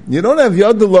terutzim. You don't have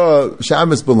Yadullah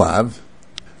Shabbos B'lav,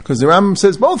 because the Rambam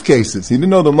says both cases. He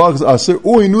didn't know the Malach is asur,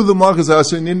 or he knew the Malach is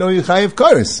asur and he didn't know you chayiv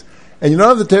kares. And you don't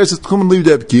have the Teres of Tchum and leave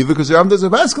the Rebbe Kiva, because the Rambam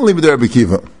doesn't have Paskin leave the Rebbe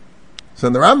Kiva. So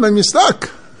in the Rambam, you're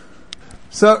stuck.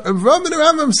 So the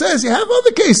Rambam says, you have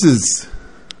other cases.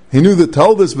 He knew the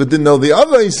Toldos, but didn't know the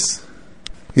others.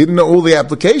 He didn't know all the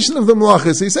application of the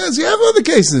Malachas. He says, you have other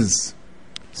cases.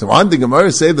 So why did the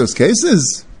Gemara say those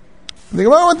cases? The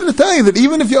Gemara wanted to tell you that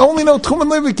even if you only know Tchum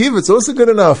and Rebbe Kiva, it's also good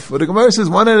enough. But the Gemara says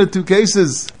one out of two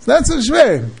cases. It's not so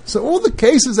schwer. So all the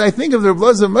cases, I think, of the Rebbe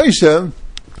Elazar Moshe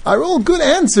are all good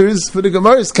answers for the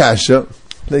Gemara's kasha.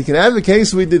 They can have a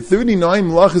case where he did 39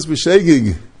 Malachas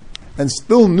b'Shegig and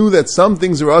still knew that some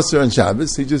things were asur on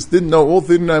Shabbos. He just didn't know all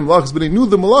 39 Malachas, but he knew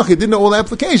the Malacha. He didn't know all the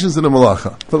applications of the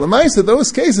Malacha. But Lamaisa,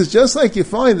 those cases, just like you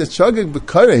find that Shagig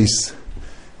b'Kares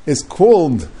is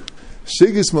called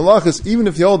Shigis Malachas, even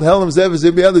if you hold Helam Zev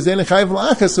Zebiyad Zayin Chayiv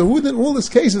Malachas, so who in all these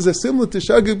cases are similar to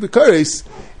Shagig b'Kares?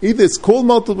 Either it's called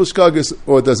multiple Shkagas,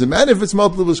 or it doesn't matter if it's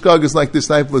multiple Shkagas, like this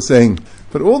disciple is saying.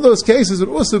 But all those cases would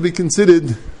also be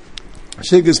considered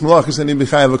Shigis Malachas and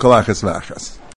Ibichayiv Kalachas Vachas.